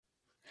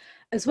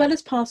As well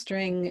as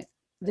pastoring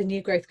the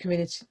New Growth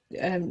community,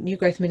 New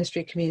Growth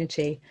Ministry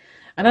community,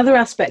 another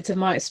aspect of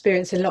my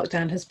experience in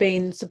lockdown has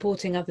been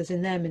supporting others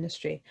in their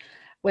ministry,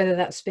 whether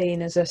that's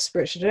been as a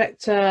spiritual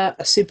director,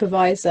 a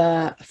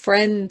supervisor, a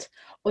friend,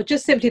 or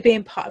just simply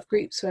being part of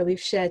groups where we've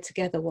shared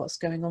together what's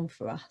going on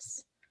for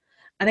us.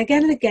 And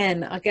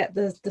again, I get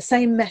the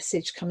same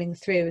message coming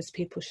through as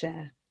people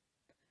share.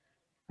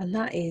 And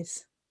that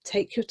is,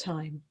 take your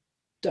time,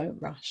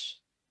 don't rush.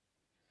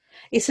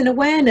 It's an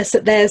awareness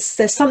that there's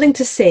something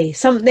to see,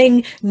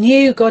 something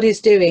new God is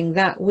doing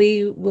that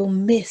we will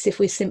miss if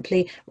we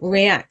simply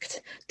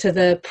react to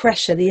the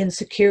pressure, the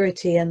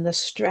insecurity and the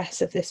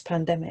stress of this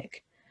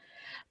pandemic.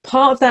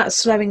 Part of that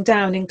slowing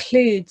down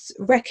includes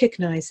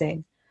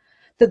recognizing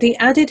that the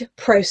added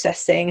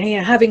processing,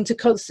 having to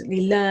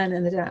constantly learn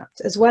and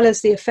adapt, as well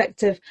as the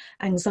effect of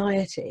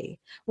anxiety,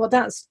 what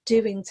that's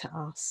doing to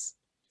us.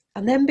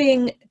 And then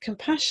being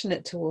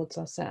compassionate towards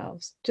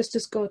ourselves, just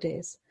as God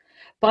is,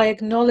 by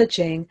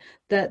acknowledging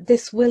that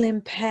this will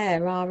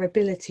impair our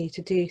ability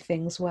to do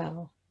things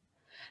well.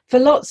 For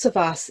lots of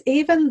us,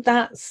 even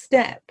that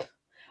step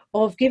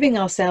of giving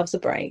ourselves a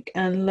break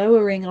and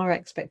lowering our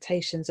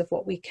expectations of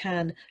what we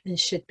can and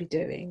should be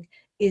doing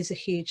is a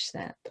huge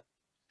step.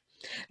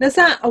 And as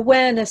that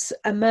awareness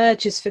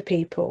emerges for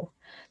people,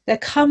 there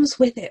comes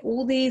with it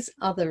all these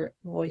other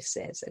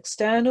voices,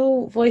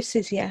 external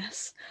voices,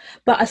 yes,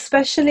 but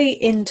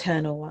especially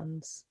internal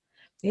ones.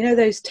 You know,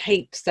 those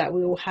tapes that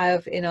we all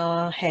have in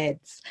our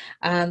heads,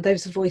 and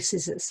those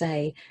voices that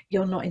say,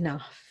 you're not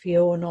enough,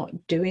 you're not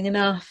doing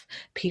enough,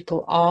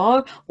 people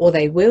are, or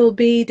they will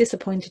be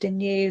disappointed in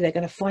you, they're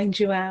going to find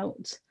you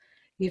out,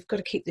 you've got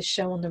to keep the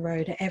show on the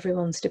road,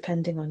 everyone's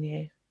depending on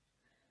you.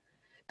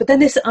 But then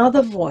this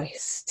other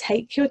voice,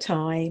 take your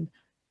time,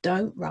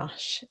 don't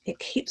rush, it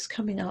keeps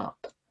coming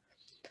up.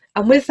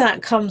 And with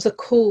that comes a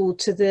call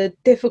to the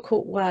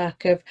difficult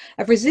work of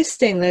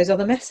resisting those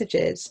other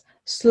messages,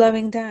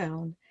 slowing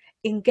down,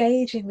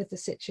 engaging with the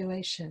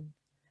situation,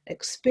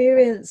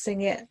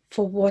 experiencing it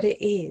for what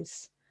it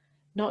is,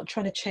 not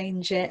trying to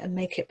change it and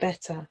make it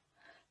better,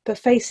 but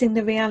facing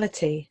the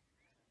reality,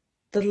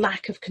 the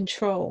lack of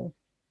control,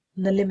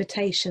 and the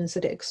limitations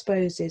that it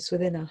exposes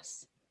within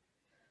us.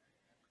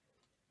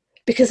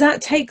 Because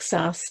that takes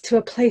us to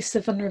a place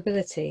of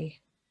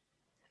vulnerability,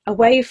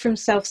 away from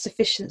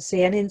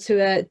self-sufficiency and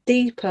into a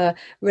deeper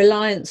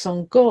reliance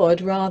on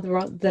God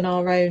rather than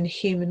our own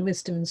human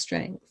wisdom and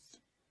strength.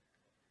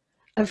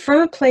 And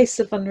from a place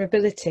of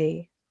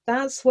vulnerability,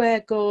 that's where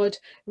God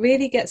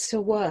really gets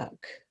to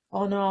work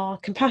on our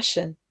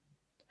compassion,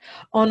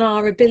 on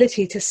our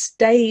ability to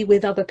stay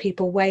with other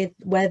people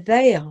where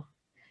they are,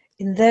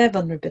 in their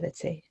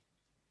vulnerability.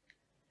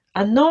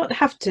 And not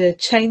have to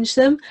change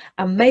them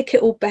and make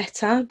it all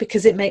better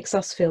because it makes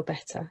us feel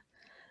better,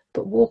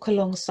 but walk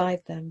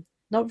alongside them,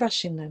 not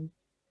rushing them,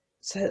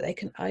 so that they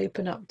can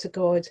open up to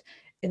God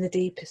in the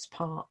deepest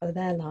part of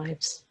their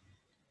lives.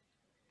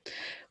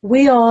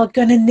 We are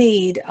going to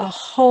need a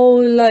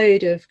whole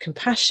load of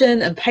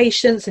compassion and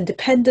patience and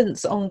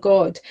dependence on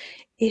God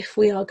if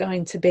we are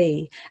going to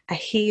be a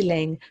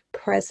healing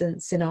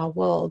presence in our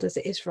world as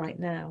it is right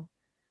now,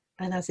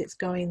 and as it's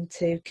going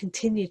to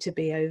continue to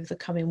be over the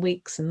coming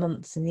weeks and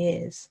months and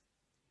years.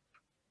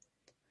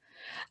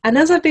 And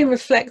as I've been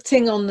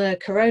reflecting on the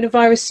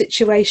coronavirus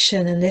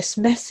situation and this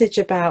message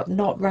about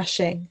not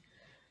rushing,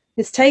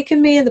 it's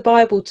taken me in the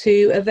Bible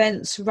to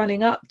events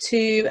running up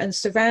to and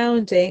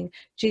surrounding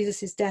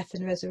Jesus's death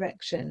and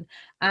resurrection,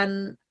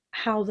 and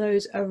how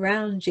those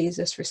around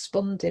Jesus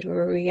responded or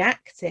were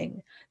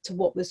reacting to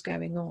what was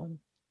going on.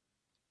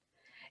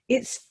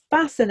 It's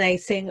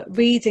fascinating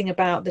reading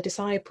about the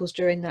disciples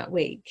during that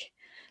week,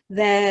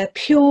 their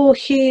pure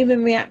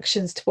human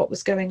reactions to what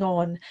was going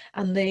on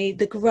and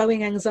the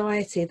growing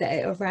anxiety that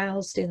it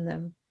aroused in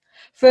them.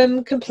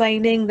 From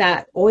complaining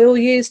that oil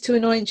used to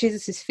anoint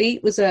Jesus's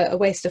feet was a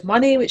waste of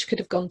money, which could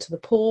have gone to the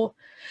poor,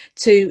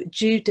 to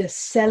Judas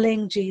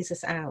selling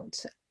Jesus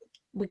out.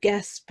 We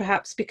guess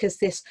perhaps because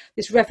this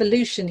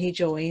revolution he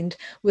joined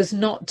was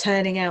not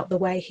turning out the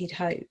way he'd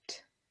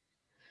hoped.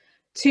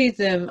 To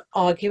them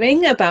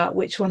arguing about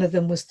which one of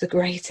them was the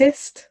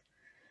greatest.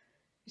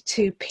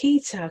 To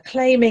Peter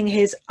claiming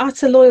his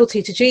utter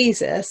loyalty to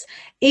Jesus,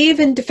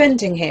 even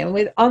defending him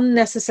with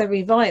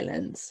unnecessary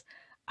violence,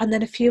 and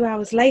then a few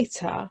hours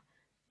later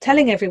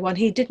telling everyone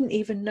he didn't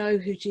even know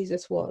who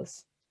Jesus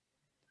was.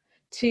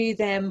 To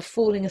them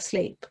falling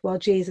asleep while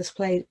Jesus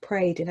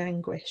prayed in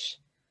anguish.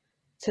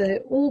 To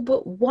all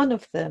but one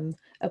of them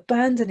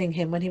abandoning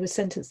him when he was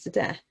sentenced to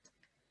death.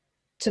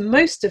 To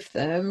most of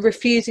them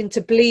refusing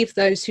to believe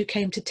those who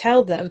came to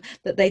tell them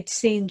that they'd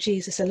seen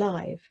Jesus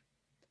alive.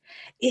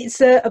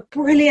 It's a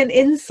brilliant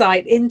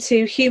insight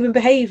into human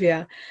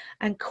behaviour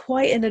and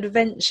quite an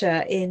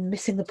adventure in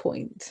missing the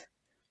point.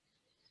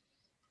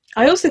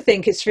 I also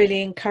think it's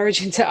really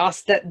encouraging to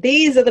us that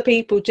these are the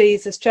people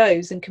Jesus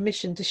chose and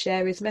commissioned to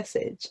share his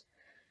message.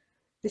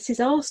 This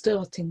is our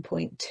starting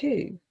point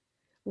too.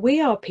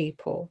 We are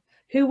people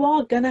who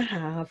are going to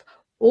have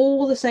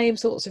all the same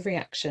sorts of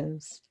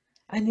reactions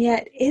And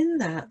yet in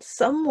that,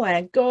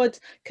 somewhere, God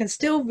can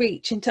still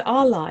reach into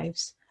our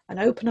lives and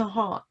open our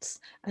hearts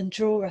and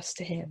draw us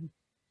to him.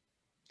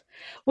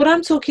 What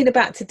I'm talking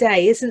about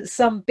today isn't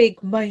some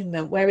big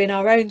moment where in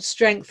our own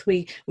strength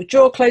we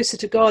draw closer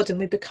to God and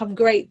we become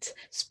great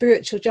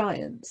spiritual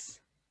giants.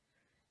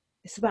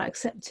 It's about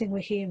accepting we're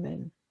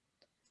human,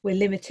 we're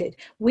limited,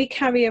 we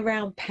carry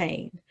around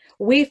pain.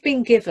 We've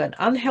been given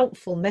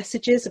unhelpful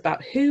messages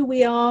about who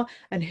we are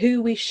and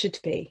who we should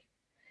be.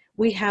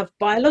 We have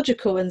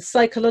biological and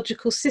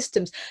psychological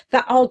systems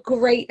that are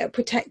great at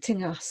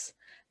protecting us,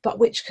 but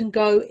which can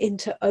go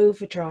into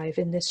overdrive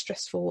in this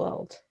stressful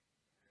world.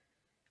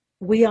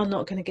 We are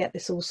not going to get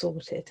this all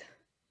sorted.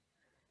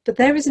 But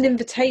there is an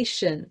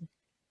invitation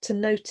to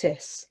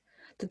notice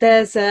that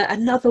there's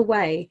another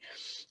way,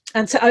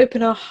 and to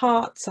open our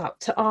hearts up,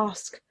 to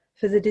ask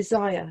for the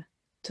desire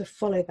to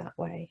follow that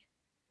way,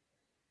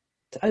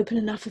 to open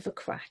enough of a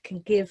crack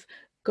and give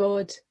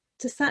God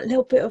just that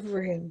little bit of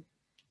room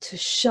to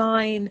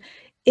shine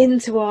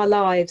into our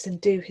lives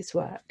and do his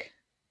work.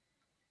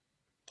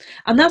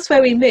 And that's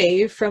where we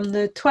move from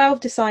the 12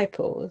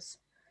 disciples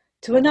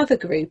to another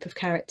group of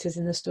characters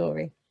in the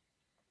story.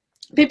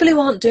 People who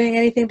aren't doing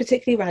anything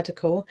particularly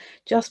radical,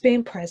 just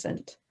being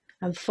present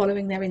and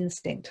following their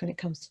instinct when it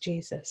comes to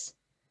Jesus.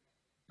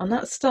 And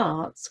that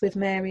starts with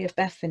Mary of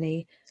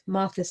Bethany,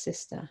 Martha's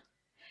sister.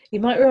 You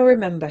might well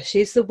remember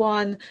she's the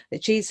one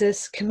that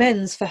Jesus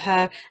commends for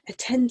her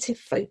attentive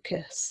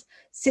focus,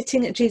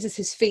 sitting at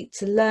Jesus's feet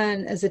to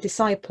learn as a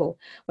disciple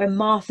when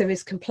Martha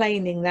is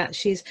complaining that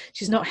she's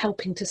not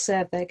helping to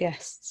serve their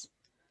guests.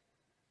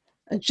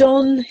 And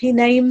John, he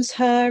names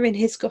her in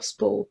his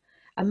gospel,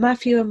 and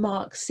Matthew and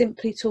Mark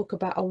simply talk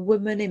about a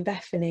woman in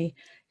Bethany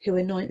who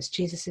anoints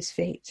Jesus's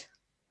feet.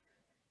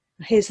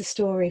 Here's a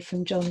story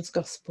from John's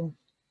gospel.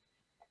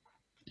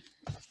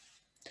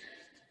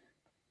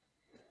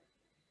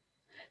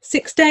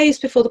 6 days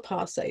before the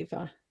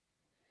Passover,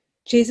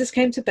 Jesus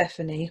came to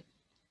Bethany,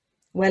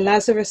 where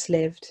Lazarus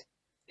lived,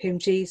 whom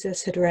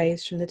Jesus had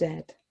raised from the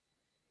dead.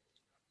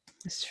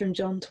 This is from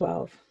John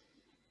 12.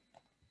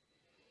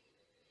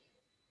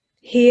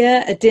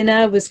 Here a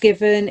dinner was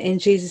given in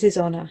Jesus'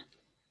 honour.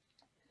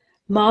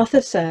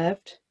 Martha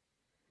served,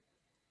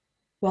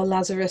 while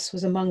Lazarus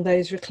was among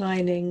those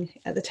reclining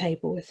at the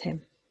table with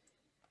him.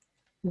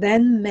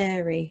 Then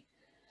Mary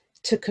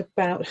took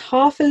about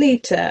 1/2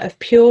 litre of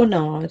pure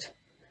nard,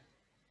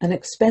 an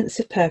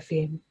expensive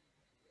perfume.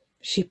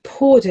 She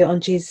poured it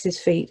on Jesus'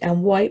 feet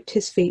and wiped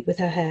his feet with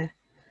her hair,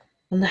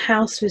 and the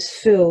house was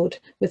filled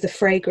with the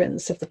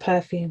fragrance of the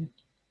perfume.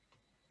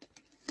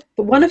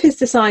 But one of his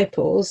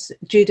disciples,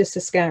 Judas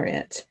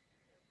Iscariot,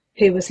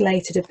 who was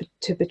later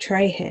to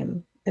betray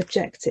him,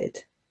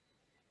 objected.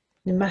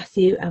 In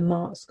Matthew and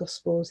Mark's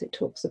Gospels, it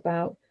talks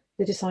about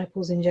the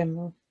disciples in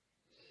general.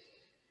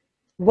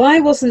 Why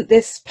wasn't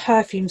this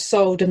perfume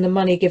sold and the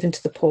money given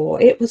to the poor?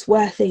 It was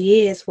worth a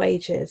year's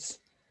wages.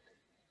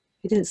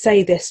 He didn't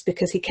say this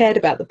because he cared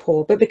about the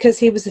poor, but because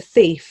he was a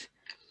thief.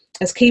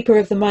 As keeper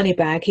of the money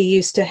bag, he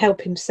used to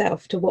help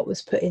himself to what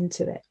was put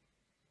into it.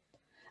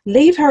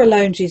 Leave her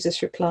alone,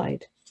 Jesus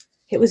replied.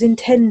 It was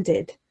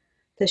intended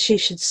that she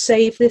should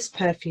save this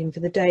perfume for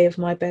the day of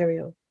my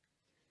burial.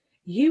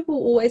 You will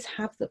always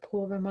have the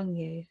poor among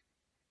you,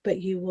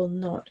 but you will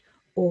not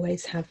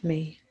always have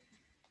me.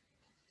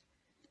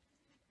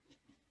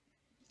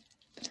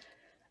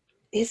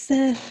 Is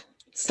there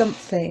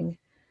something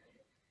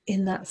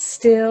in that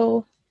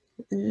still,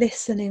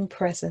 listening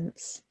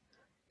presence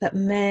that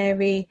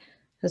Mary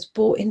has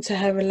brought into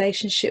her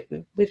relationship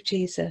with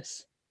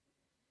Jesus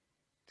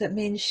that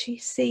means she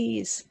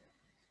sees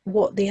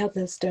what the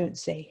others don't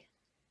see?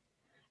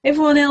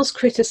 Everyone else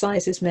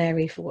criticises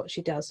Mary for what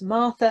she does.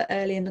 Martha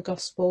early in the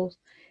Gospels,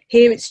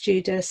 here it's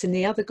Judas, in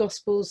the other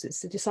Gospels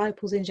it's the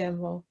disciples in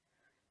general.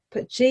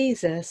 But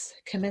Jesus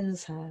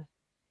commends her.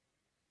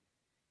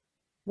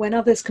 When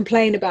others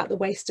complain about the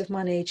waste of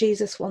money,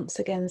 Jesus once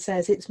again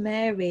says it's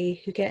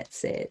Mary who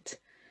gets it.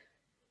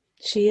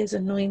 She is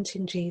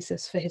anointing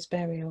Jesus for his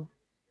burial.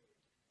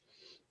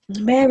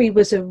 Mary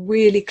was a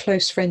really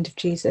close friend of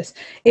Jesus.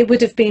 It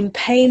would have been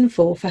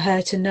painful for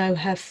her to know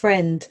her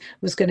friend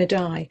was going to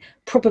die,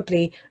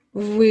 probably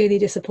really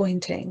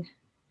disappointing.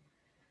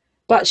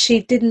 But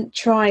she didn't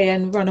try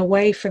and run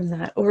away from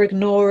that or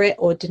ignore it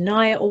or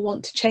deny it or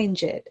want to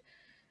change it.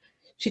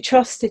 She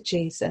trusted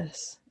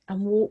Jesus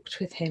and walked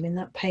with him in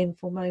that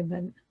painful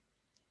moment.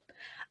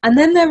 And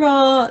then there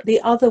are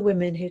the other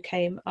women who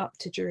came up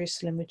to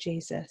Jerusalem with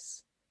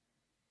Jesus.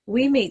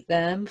 We meet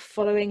them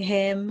following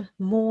him,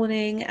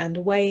 mourning and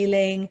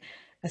wailing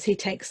as he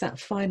takes that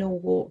final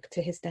walk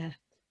to his death.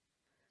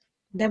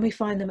 Then we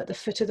find them at the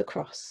foot of the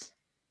cross,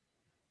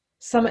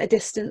 some at a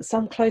distance,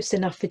 some close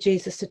enough for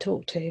Jesus to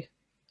talk to.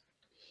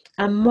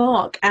 And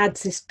Mark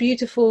adds this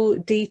beautiful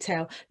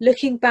detail,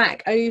 looking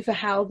back over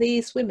how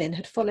these women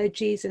had followed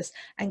Jesus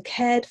and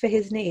cared for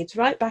his needs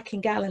right back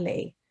in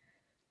Galilee.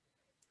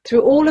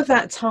 Through all of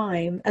that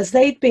time, as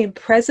they'd been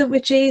present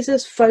with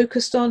Jesus,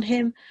 focused on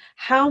him,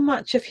 how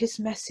much of his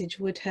message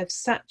would have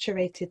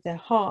saturated their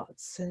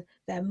hearts, and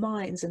their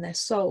minds and their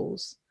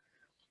souls?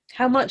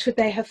 How much would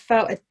they have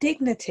felt a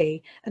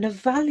dignity and a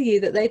value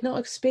that they'd not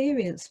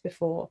experienced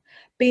before,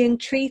 being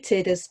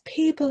treated as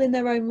people in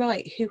their own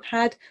right who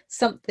had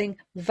something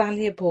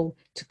valuable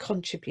to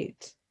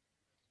contribute?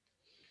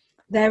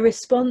 Their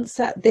response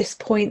at this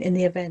point in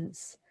the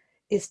events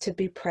is to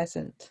be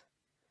present,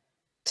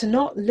 to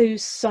not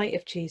lose sight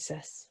of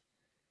Jesus,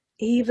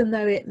 even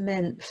though it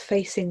meant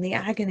facing the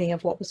agony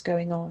of what was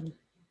going on.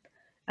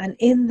 And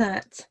in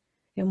that,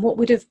 in what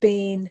would have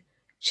been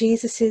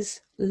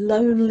Jesus's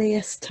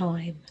loneliest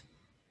time,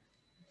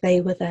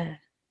 they were there.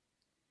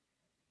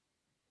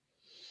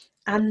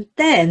 And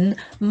then,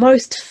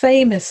 most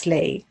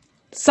famously,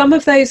 some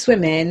of those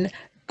women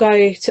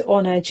go to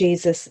honour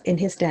Jesus in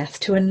his death,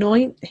 to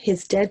anoint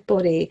his dead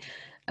body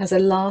as a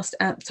last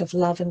act of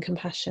love and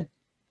compassion.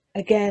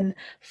 Again,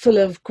 full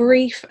of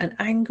grief and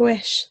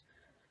anguish.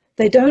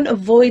 They don't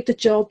avoid the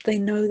job they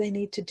know they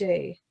need to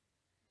do.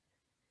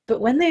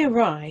 But when they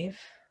arrive,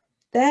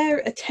 their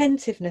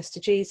attentiveness to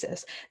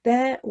Jesus,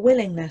 their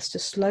willingness to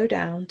slow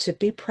down, to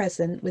be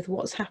present with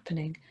what's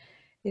happening,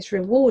 is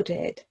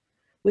rewarded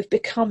with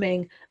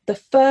becoming the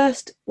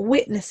first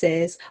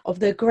witnesses of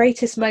the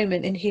greatest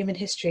moment in human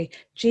history,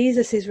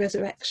 Jesus'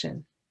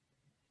 resurrection.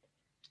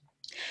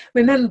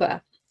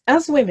 Remember,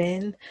 as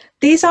women,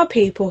 these are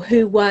people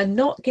who were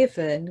not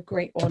given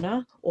great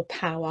honour or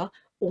power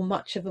or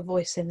much of a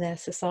voice in their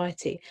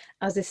society,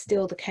 as is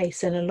still the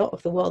case in a lot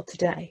of the world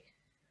today.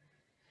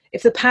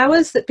 If the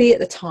powers that be at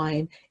the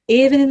time,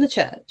 even in the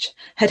church,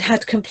 had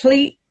had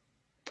complete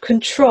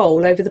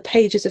control over the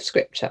pages of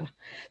scripture,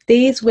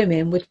 these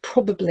women would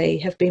probably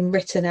have been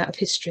written out of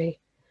history.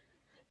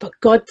 But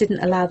God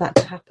didn't allow that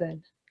to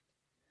happen.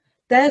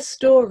 Their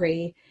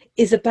story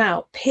is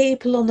about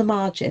people on the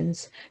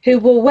margins who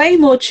were way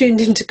more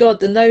tuned into God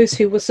than those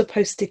who were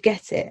supposed to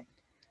get it.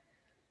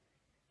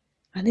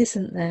 And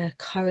isn't there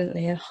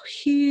currently a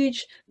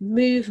huge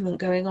movement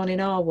going on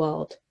in our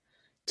world,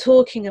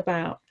 talking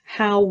about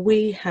how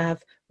we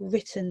have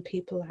written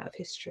people out of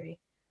history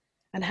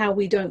and how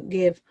we don't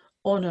give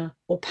honour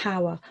or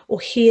power or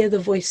hear the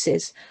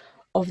voices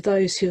of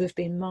those who have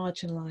been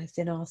marginalised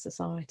in our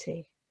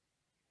society?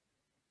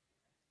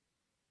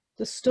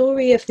 The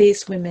story of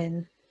these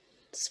women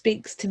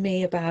speaks to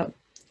me about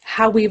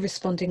how we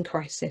respond in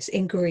crisis,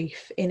 in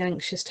grief, in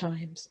anxious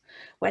times,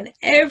 when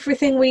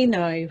everything we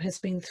know has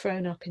been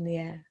thrown up in the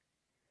air.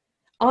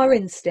 Our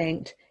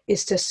instinct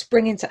is to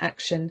spring into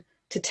action,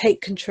 to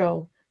take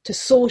control, to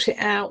sort it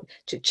out,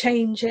 to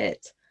change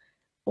it,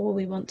 or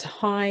we want to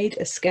hide,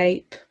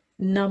 escape,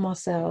 numb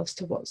ourselves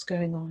to what's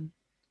going on.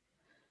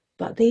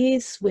 But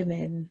these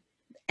women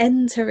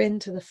enter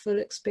into the full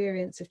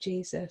experience of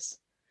Jesus.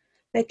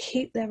 They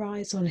keep their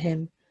eyes on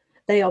him.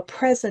 They are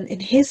present in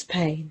his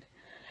pain,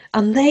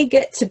 and they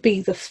get to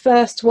be the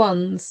first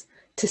ones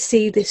to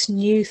see this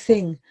new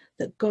thing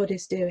that God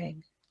is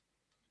doing.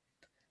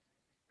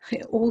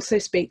 It also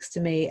speaks to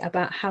me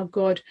about how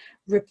God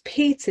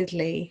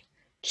repeatedly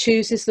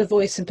chooses the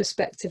voice and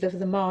perspective of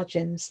the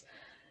margins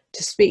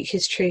to speak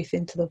his truth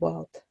into the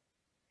world.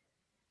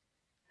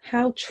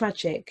 How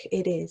tragic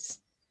it is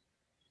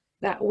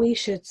that we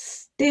should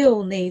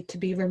still need to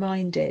be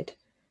reminded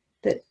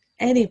that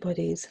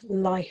anybody's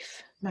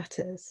life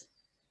matters.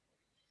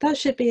 That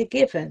should be a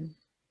given,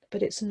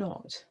 but it's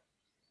not.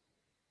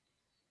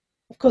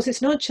 Of course,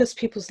 it's not just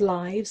people's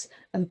lives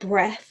and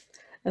breath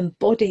and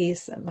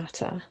bodies that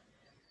matter.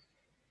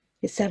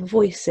 It's their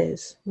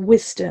voices,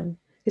 wisdom,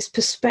 it's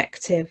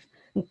perspective,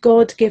 and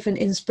God-given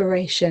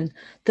inspiration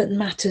that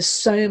matters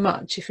so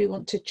much if we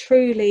want to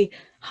truly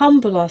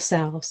humble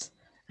ourselves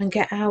and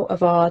get out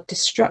of our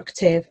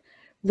destructive,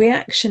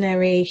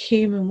 reactionary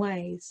human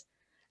ways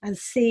and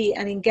see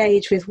and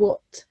engage with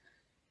what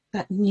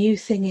that new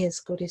thing is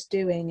God is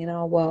doing in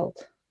our world.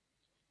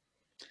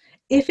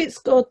 If it's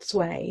God's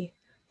way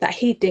that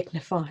he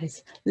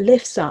dignifies,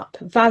 lifts up,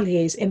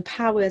 values,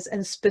 empowers,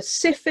 and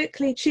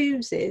specifically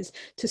chooses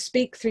to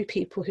speak through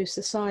people who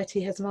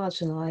society has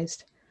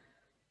marginalised,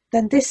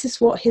 then this is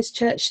what his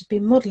church should be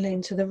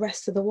modelling to the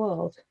rest of the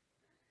world.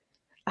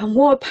 And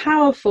what a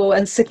powerful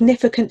and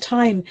significant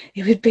time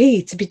it would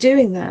be to be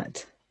doing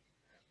that.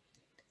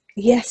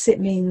 Yes, it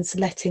means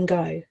letting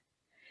go.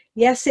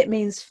 Yes, it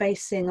means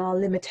facing our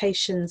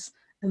limitations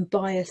and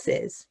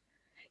biases.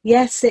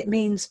 Yes, it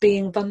means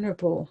being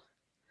vulnerable.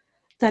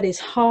 That is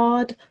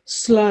hard,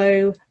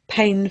 slow,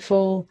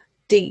 painful,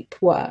 deep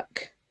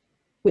work,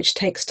 which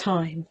takes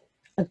time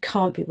and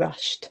can't be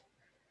rushed.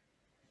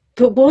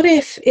 But what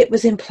if it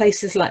was in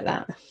places like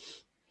that,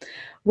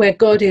 where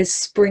God is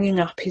springing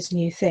up his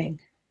new thing,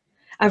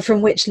 and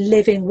from which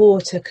living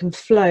water can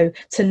flow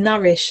to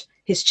nourish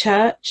his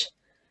church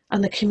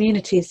and the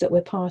communities that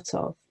we're part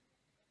of?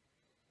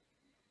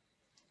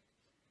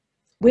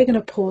 We're going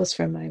to pause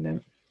for a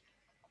moment.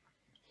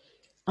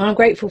 I'm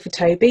grateful for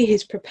Toby,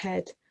 who's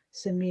prepared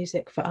some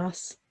music for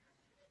us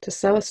to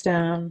slow us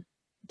down,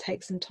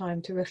 take some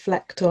time to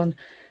reflect on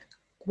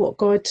what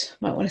God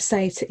might want to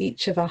say to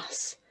each of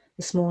us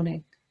this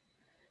morning.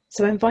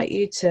 So I invite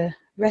you to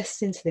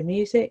rest into the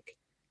music,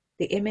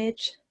 the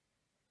image,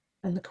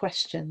 and the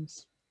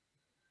questions.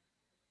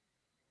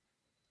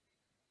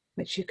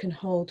 which you can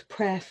hold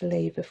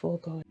prayerfully before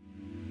God.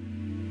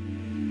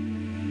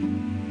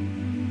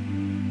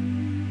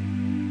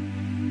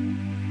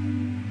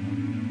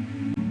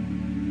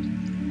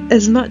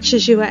 As much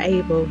as you are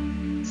able,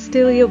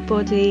 still your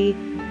body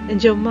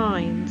and your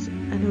mind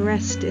and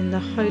rest in the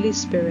Holy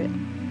Spirit,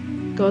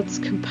 God's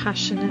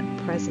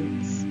compassionate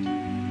presence.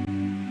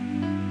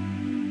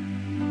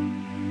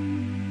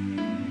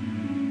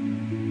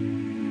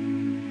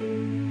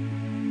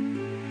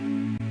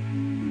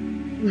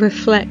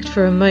 Reflect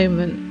for a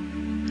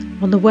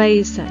moment on the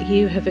ways that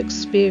you have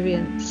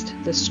experienced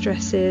the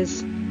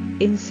stresses,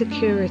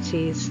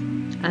 insecurities,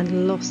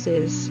 and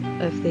losses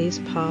of these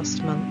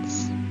past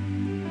months.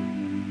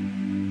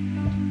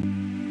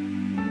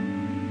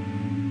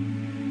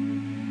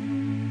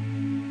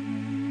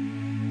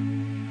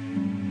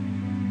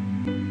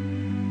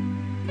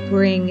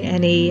 Bring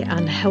any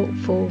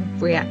unhelpful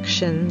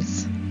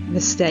reactions,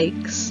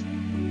 mistakes,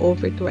 or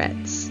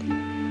regrets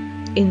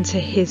into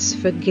His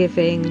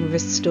forgiving,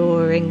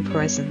 restoring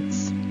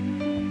presence.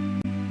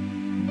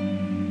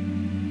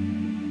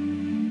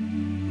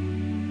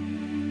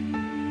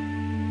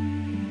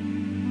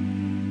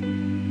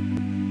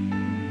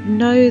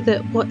 Know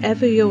that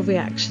whatever your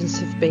reactions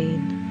have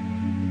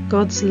been,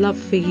 God's love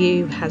for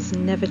you has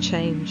never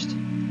changed,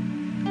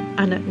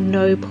 and at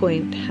no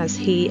point has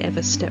He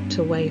ever stepped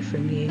away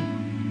from you.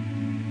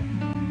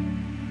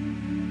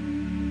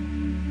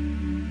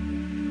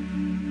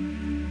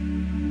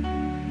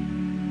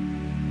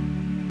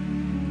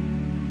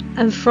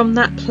 And from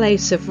that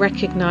place of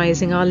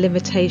recognizing our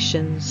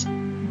limitations,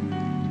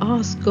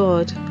 ask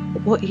God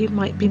what you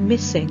might be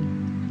missing.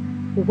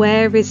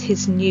 Where is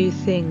His new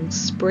thing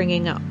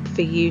springing up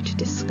for you to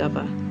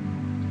discover?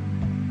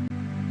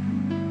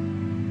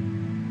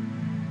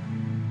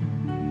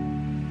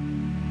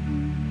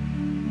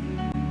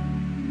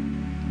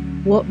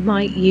 What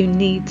might you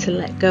need to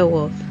let go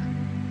of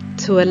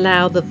to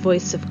allow the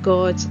voice of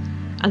God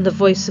and the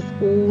voice of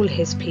all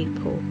His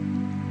people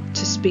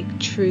to speak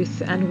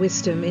truth and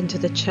wisdom into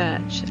the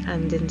church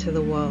and into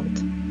the world?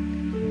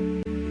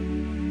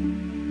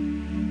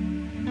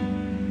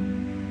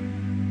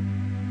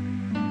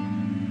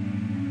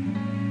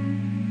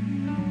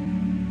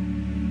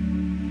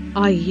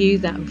 Are you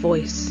that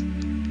voice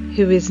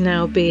who is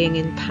now being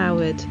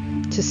empowered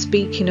to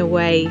speak in a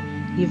way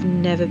you've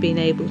never been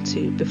able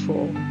to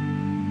before?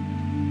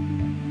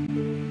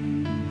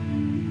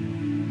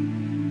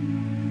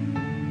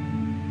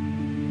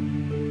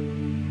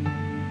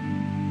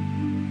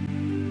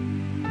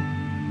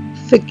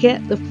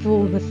 Forget the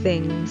former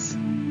things.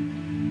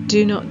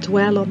 Do not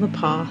dwell on the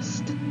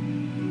past.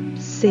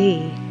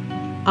 See,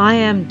 I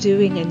am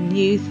doing a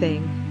new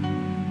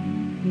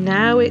thing.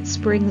 Now it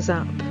springs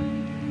up.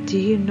 Do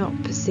you not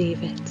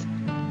perceive it?